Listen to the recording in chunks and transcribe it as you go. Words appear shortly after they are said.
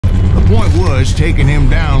point was, taking him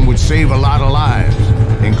down would save a lot of lives,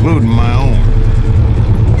 including my own.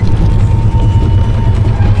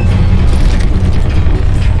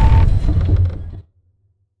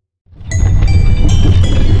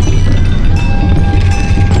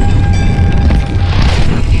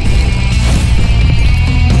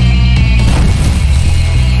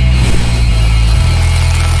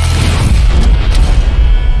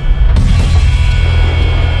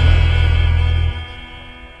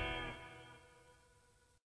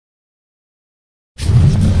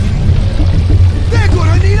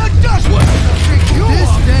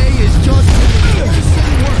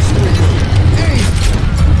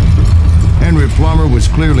 Plummer was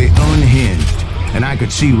clearly unhinged, and I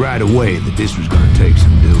could see right away that this was going to take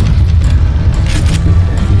some doing.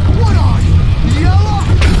 What are you, yellow?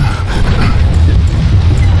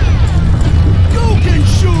 You can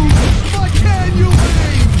shoot, but can you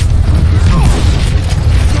aim?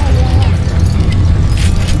 Go on.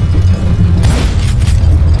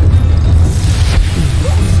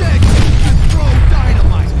 Who said you could throw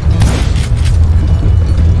dynamite?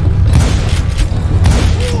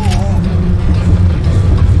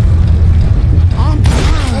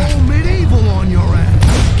 Medieval on your ass.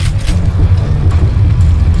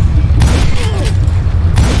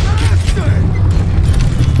 Bastard!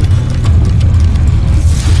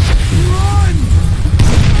 Run!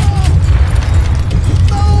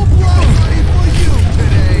 No blood money for you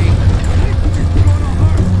today. It's gonna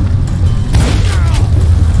hurt.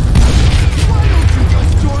 Why don't you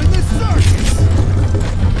just join the circus?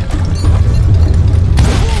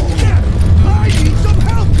 I need some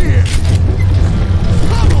help here.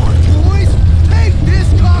 Come on, boys! Take this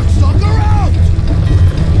cocksucker out!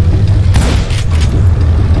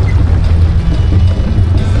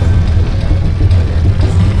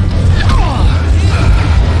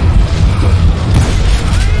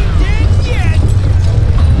 I ain't dead yet!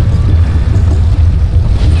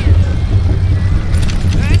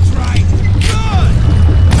 That's right! Good!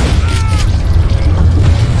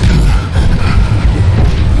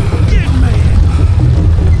 Get mad!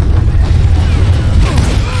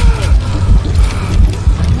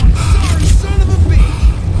 Sorry, son of a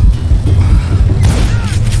bitch!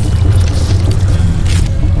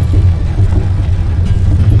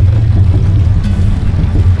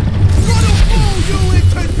 Gonna pull you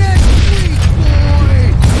into next week, boy!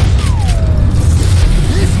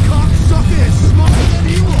 This cocksucker is smarter than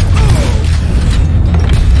he looks!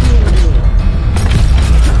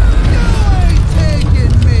 You ain't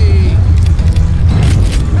taking me!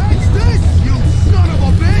 Catch this, you son of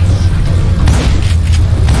a bitch!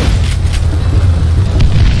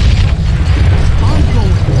 I'm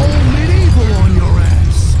going all medieval on your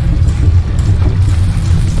ass.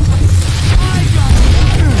 I got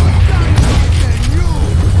more dynamite than you.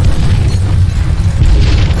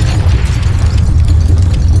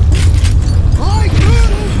 I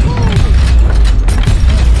could.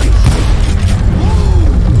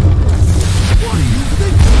 What do you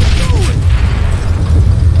think you're doing?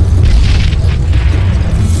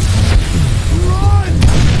 Run!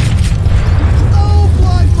 No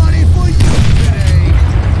blood money for you today!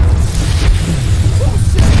 Who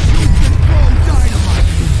said you can throw dynamite?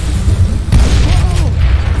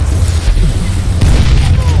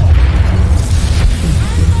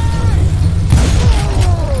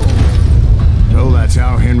 So that's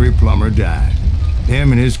how Henry Plummer died.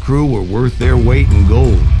 Him and his crew were worth their weight in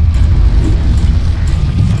gold.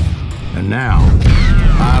 And now,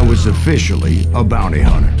 I was officially a bounty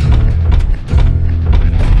hunter.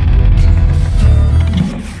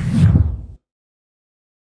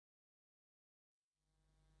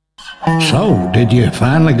 So, did you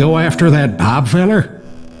finally go after that Bob feller?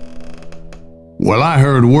 Well, I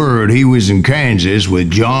heard word he was in Kansas with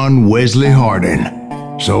John Wesley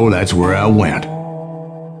Hardin, so that's where I went.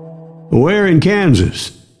 Where in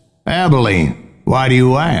Kansas? Abilene. Why do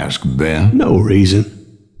you ask, Ben? No reason.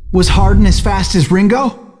 Was Hardin as fast as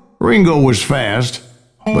Ringo? Ringo was fast,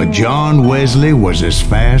 but John Wesley was as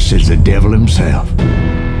fast as the devil himself.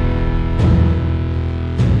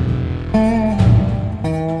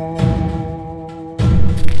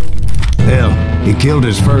 Hell, he killed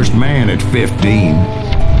his first man at 15.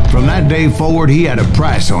 From that day forward, he had a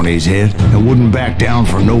price on his head and wouldn't back down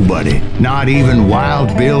for nobody, not even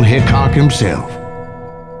Wild Bill Hickok himself.